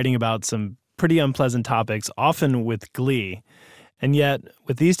known for writing about some pretty unpleasant topics, often with glee. And yet,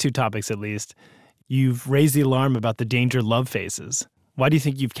 with these 2 topics at least, you've raised the alarm about the danger love faces. Why do you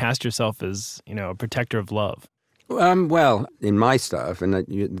think you've cast yourself as, a protector of love? Well, in my stuff, and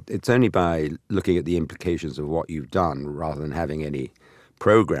it's only by looking at the implications of what you've done rather than having any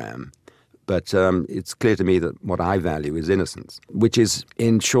program. But it's clear to me that what I value is innocence, which is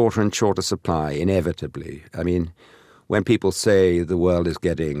in shorter and shorter supply, inevitably. I mean, when people say the world is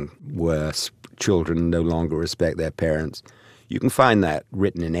getting worse, children no longer respect their parents, you can find that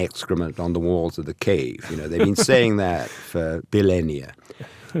written in excrement on the walls of the cave. They've been saying that for millennia.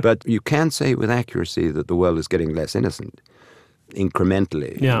 But you can say with accuracy that the world is getting less innocent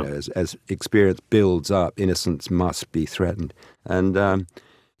incrementally. Yeah. As experience builds up, innocence must be threatened. And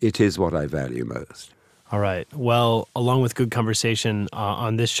it is what I value most. All right. Well, along with good conversation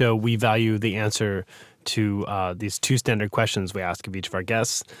on this show, we value the answer to these 2 standard questions we ask of each of our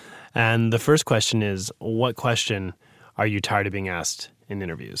guests. And the first question is, what question are you tired of being asked in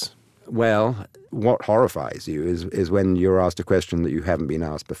interviews? Well, what horrifies you is when you're asked a question that you haven't been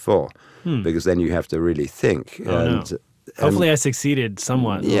asked before, because then you have to really think. No. Hopefully I succeeded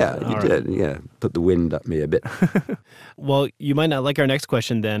somewhat. Yeah, you did. Yeah, put the wind up me a bit. Well, you might not like our next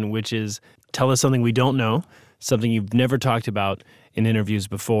question then, which is, tell us something we don't know. something you've never talked about in interviews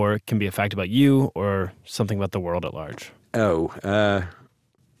before. It can be a fact about you or something about the world at large.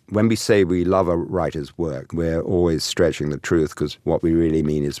 When we say we love a writer's work, we're always stretching the truth, because what we really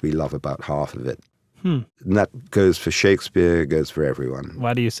mean is we love about half of it. And that goes for Shakespeare, goes for everyone.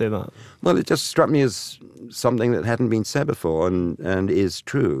 Why do you say that? Well, it just struck me as something that hadn't been said before and is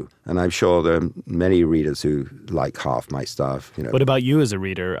true. And I'm sure there are many readers who like half my stuff. What about you as a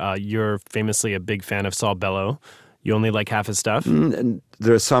reader? You're famously a big fan of Saul Bellow. You only like half his stuff? And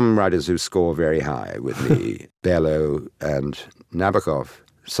there are some writers who score very high with me. Bellow and Nabokov,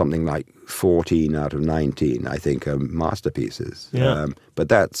 something like 14 out of 19, I think, are masterpieces. Yeah. But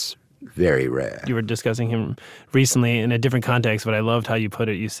that's very rare. You were discussing him recently in a different context, but I loved how you put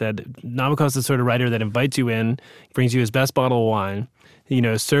it. You said Nabokov's the sort of writer that invites you in, brings you his best bottle of wine,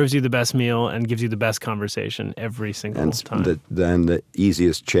 serves you the best meal, and gives you the best conversation every single time. Then the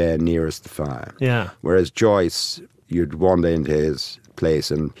easiest chair nearest the fire. Yeah. Whereas Joyce, you'd wander into his place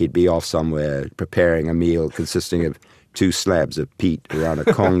and he'd be off somewhere preparing a meal consisting of 2 slabs of peat around a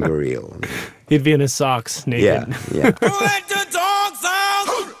conger reel. He'd be in his socks, naked. Yeah. Who let the dogs out?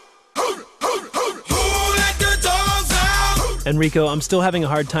 Who let the dogs out? Enrico, I'm still having a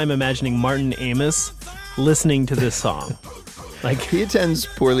hard time imagining Martin Amis listening to this song. He attends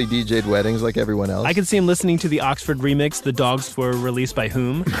poorly DJ'd weddings like everyone else. I could see him listening to the Oxford remix, The Dogs Were Released by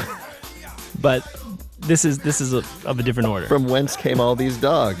Whom. But this is of a different order. From whence came all these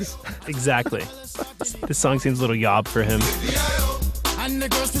dogs? Exactly. This song seems a little yob for him.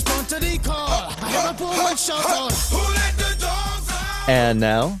 And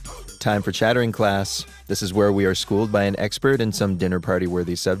now, time for Chattering Class. This is where we are schooled by an expert in some dinner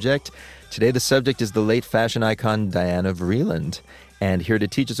party-worthy subject. Today, the subject is the late fashion icon Diana Vreeland. And here to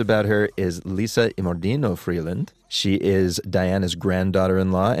teach us about her is Lisa Imordino Vreeland. She is Diana's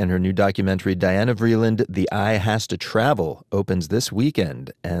granddaughter-in-law, and her new documentary, Diana Vreeland, The Eye Has to Travel, opens this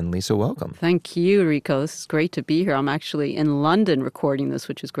weekend. And Lisa, welcome. Thank you, Rico. This is great to be here. I'm actually in London recording this,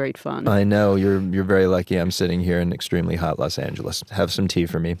 which is great fun. I know. You're very lucky. I'm sitting here in extremely hot Los Angeles. Have some tea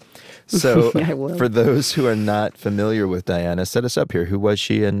for me. So I will. For those who are not familiar with Diana, set us up here. Who was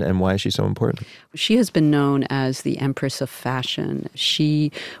she and why is she so important? She has been known as the Empress of Fashion.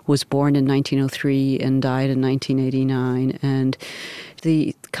 She was born in 1903 and died in 1989. And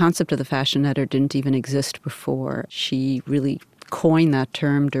the concept of the fashion editor didn't even exist before. She really coined that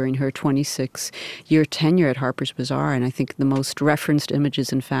term during her 26-year tenure at Harper's Bazaar, and I think the most referenced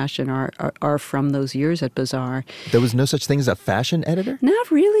images in fashion are from those years at Bazaar. There was no such thing as a fashion editor?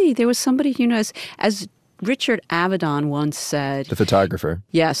 Not really. There was somebody, as Richard Avedon once said... The photographer.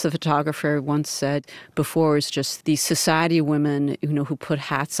 Yes, the photographer once said before it was just these society women, who put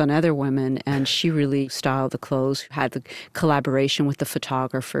hats on other women, and she really styled the clothes, had the collaboration with the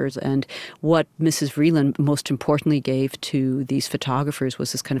photographers. And what Mrs. Vreeland most importantly gave to these photographers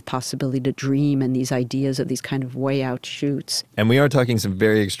was this kind of possibility to dream and these ideas of these kind of way out shoots. And we are talking some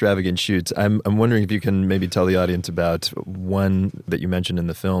very extravagant shoots. I'm wondering if you can maybe tell the audience about one that you mentioned in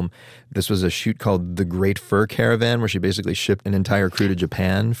the film. This was a shoot called The Great Fur Caravan, where she basically shipped an entire crew to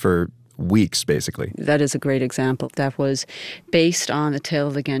Japan for weeks, basically. That is a great example. That was based on The Tale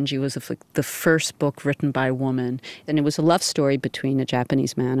of the Genji, was the first book written by a woman. And it was a love story between a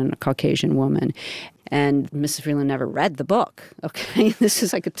Japanese man and a Caucasian woman. And Mrs. Vreeland never read the book, okay? This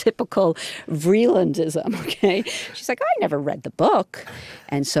is like a typical Vreelandism, okay? She's like, I never read the book.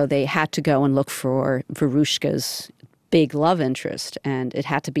 And so they had to go and look for Verushka's big love interest, and it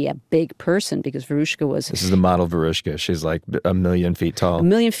had to be a big person because Verushka was... This is the model Verushka. She's like 1 million feet tall. 1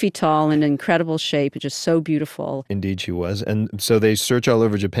 million feet tall, in incredible shape, just so beautiful. Indeed she was. And so they search all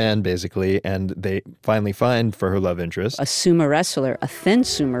over Japan, basically, and they finally find for her love interest... a sumo wrestler, a thin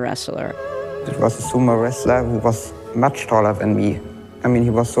sumo wrestler. It was a sumo wrestler who was much taller than me. I mean, he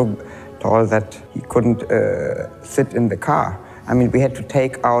was so tall that he couldn't sit in the car. I mean, we had to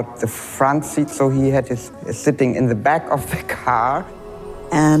take out the front seat, so he had his sitting in the back of the car.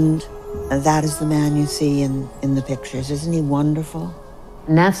 And that is the man you see in the pictures. Isn't he wonderful?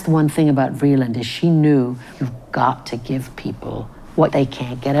 And that's the one thing about Vreeland, is she knew you've got to give people what they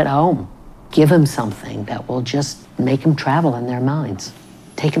can't get at home. Give them something that will just make them travel in their minds.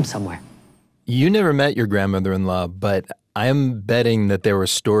 Take them somewhere. You never met your grandmother-in-law, but I'm betting that there were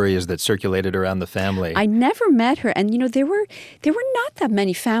stories that circulated around the family. I never met her, and there were not that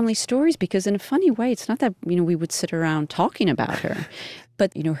many family stories because, in a funny way, it's not that we would sit around talking about her.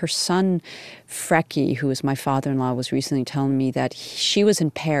 But, her son, Frecky, who is my father-in-law, was recently telling me that she was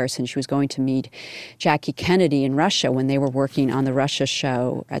in Paris and she was going to meet Jackie Kennedy in Russia when they were working on the Russia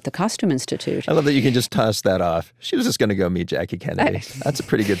show at the Costume Institute. I love that you can just toss that off. She was just going to go meet Jackie Kennedy. That's a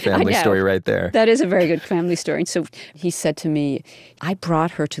pretty good family story right there. That is a very good family story. And so he said to me, I brought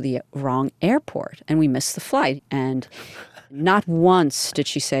her to the wrong airport and we missed the flight. And not once did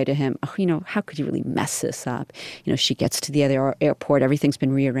she say to him, oh, how could you really mess this up? She gets to the other airport, everything's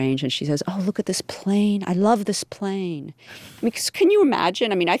been rearranged, and she says, oh, look at this plane. I love this plane. I mean, can you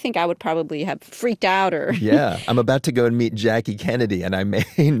imagine? I mean, I think I would probably have freaked out or... Yeah, I'm about to go and meet Jackie Kennedy, and I may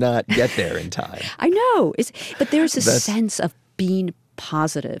not get there in time. I know. But there's a sense of being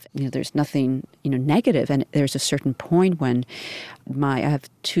positive. There's nothing, negative. And there's a certain point when I have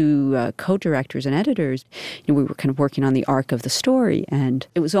two co-directors and editors, we were kind of working on the arc of the story. And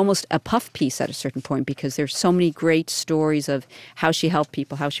it was almost a puff piece at a certain point because there's so many great stories of how she helped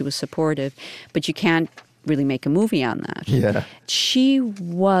people, how she was supportive, but you can't really make a movie on that. Yeah. She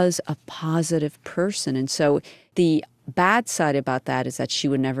was a positive person. And so the bad side about that is that she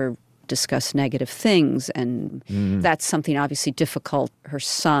would never discuss negative things, and that's something obviously difficult her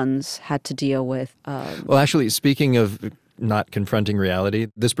sons had to deal with. Well, actually, speaking of not confronting reality,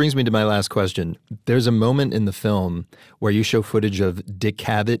 this brings me to my last question. There's a moment in the film where you show footage of Dick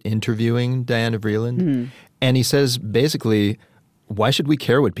Cavett interviewing Diana Vreeland, and he says, basically, why should we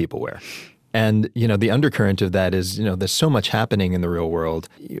care what people wear? And, the undercurrent of that is, there's so much happening in the real world.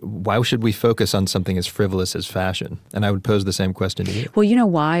 Why should we focus on something as frivolous as fashion? And I would pose the same question to you. Well, you know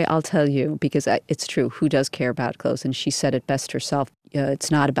why? I'll tell you, because it's true. Who does care about clothes? And she said it best herself. It's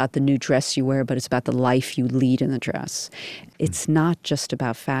not about the new dress you wear, but it's about the life you lead in the dress. It's not just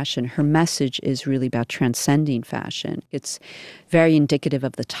about fashion. Her message is really about transcending fashion. It's very indicative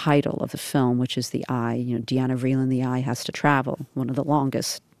of the title of the film, which is The Eye. Diana Vreeland, The Eye Has to Travel, one of the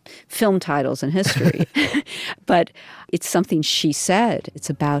longest film titles in history. But it's something she said. It's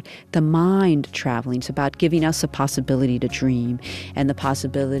about the mind traveling. It's about giving us a possibility to dream and the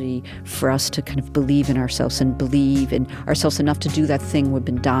possibility for us to kind of believe in ourselves and believe in ourselves enough to do that thing we've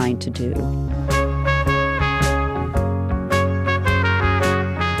been dying to do.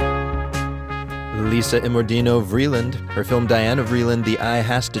 Lisa Imordino Vreeland. Her film Diana Vreeland, The Eye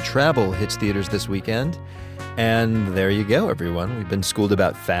Has to Travel hits theaters this weekend. And there you go, everyone. We've been schooled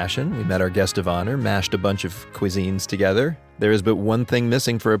about fashion. We met our guest of honor, mashed a bunch of cuisines together. There is but one thing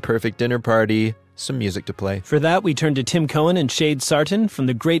missing for a perfect dinner party: some music to play. For that, we turn to Tim Cohen and Shade Sarton from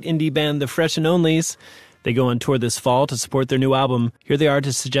the great indie band The Fresh and Onlys. They go on tour this fall to support their new album. Here they are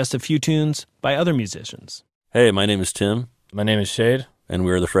to suggest a few tunes by other musicians. Hey, my name is Tim. My name is Shade. And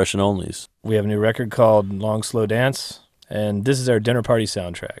we're The Fresh and Onlys. We have a new record called Long Slow Dance, and this is our dinner party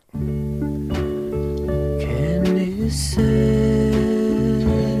soundtrack.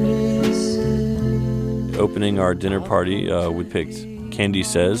 Opening our dinner party, we picked Candy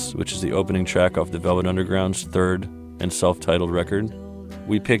Says, which is the opening track off the Velvet Underground's third and self-titled record.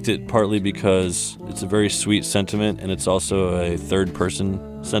 We picked it partly because it's a very sweet sentiment, and it's also a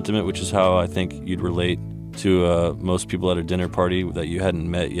third-person sentiment, which is how I think you'd relate to most people at a dinner party that you hadn't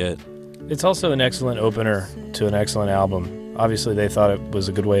met yet. It's also an excellent opener to an excellent album. Obviously, they thought it was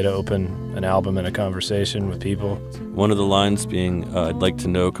a good way to open an album and a conversation with people. One of the lines being, I'd like to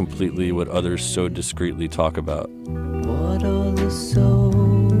know completely what others so discreetly talk about. What others so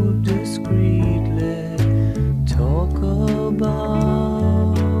discreetly talk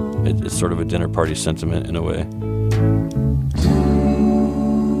about. It's sort of a dinner party sentiment in a way.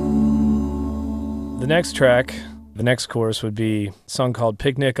 The next track, the next chorus would be a song called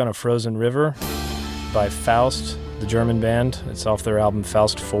Picnic on a Frozen River by Faust, the German band. It's off their album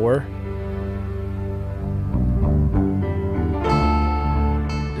Faust 4.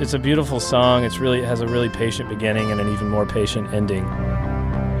 It's a beautiful song. It has a really patient beginning and an even more patient ending.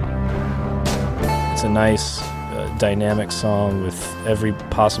 It's a nice, dynamic song with every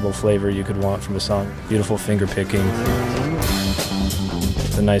possible flavor you could want from a song. Beautiful finger picking.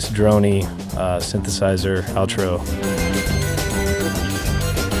 It's a nice droney synthesizer outro.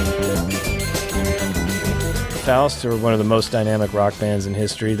 Faust are one of the most dynamic rock bands in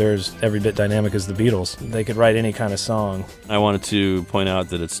history. They're every bit dynamic as the Beatles. They could write any kind of song. I wanted to point out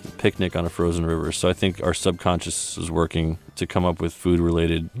that it's a picnic on a frozen river, so I think our subconscious is working to come up with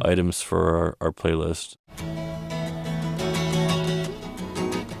food-related items for our playlist.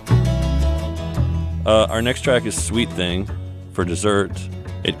 Our next track is Sweet Thing for dessert.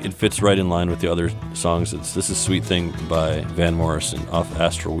 It fits right in line with the other songs. This is Sweet Thing by Van Morrison off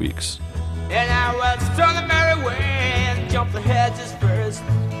Astral Weeks. And I was on the merry way and jumped the hedges first.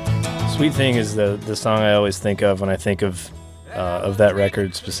 Sweet Thing is the song I always think of when I think of of that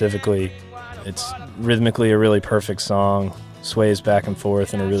record specifically. It's rhythmically a really perfect song, sways back and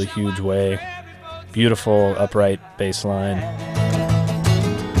forth in a really huge way. Beautiful, upright bass line.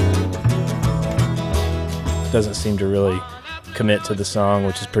 Doesn't seem to really commit to the song,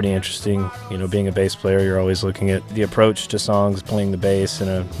 which is pretty interesting. You know, being a bass player, you're always looking at the approach to songs, playing the bass in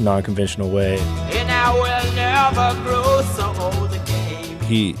a non-conventional way. And I will never grow so old again.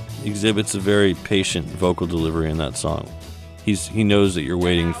 He exhibits a very patient vocal delivery in that song. He knows that you're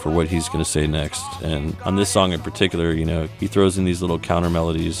waiting for what he's going to say next. And on this song in particular, you know, he throws in these little counter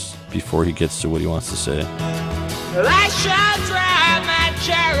melodies before he gets to what he wants to say. Well, I shall drive my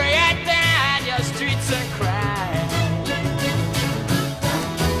chariot down your streets and cry.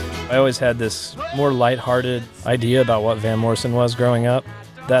 I always had this more lighthearted idea about what Van Morrison was growing up.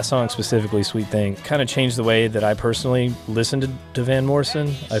 That song specifically, Sweet Thing, kind of changed the way that I personally listened to Van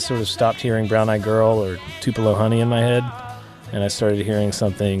Morrison. I sort of stopped hearing Brown Eyed Girl or Tupelo Honey in my head, and I started hearing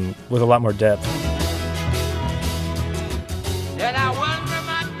something with a lot more depth.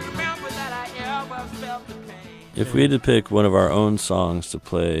 If we had to pick one of our own songs to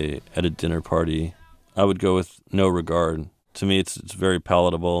play at a dinner party, I would go with No Regard. To me, it's very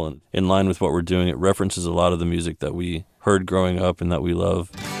palatable and in line with what we're doing. It references a lot of the music that we heard growing up and that we love.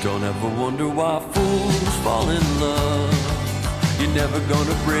 Don't ever wonder why fools fall in love. You're never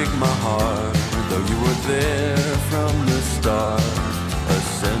gonna break my heart, though you were there from the start,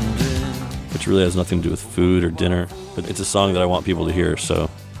 ascending. Which really has nothing to do with food or dinner, but it's a song that I want people to hear, so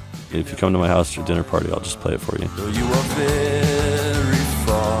if you come to my house for a dinner party, I'll just play it for you. Though you are very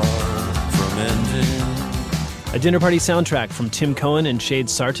far from ending. A dinner party soundtrack from Tim Cohen and Shade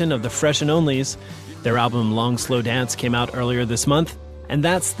Sarton of the Fresh and Onlys. Their album Long Slow Dance came out earlier this month. And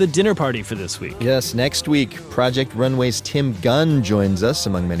that's the dinner party for this week. Yes, next week, Project Runway's Tim Gunn joins us,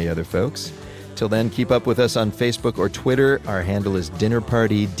 among many other folks. Till then, keep up with us on Facebook or Twitter. Our handle is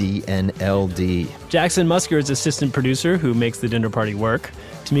DinnerPartyDNLD. Jackson Musker is assistant producer who makes the dinner party work.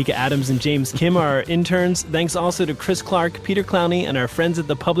 Tamika Adams and James Kim are our interns. Thanks also to Chris Clark, Peter Clowney, and our friends at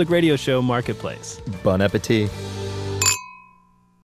the public radio show Marketplace. Bon appetit.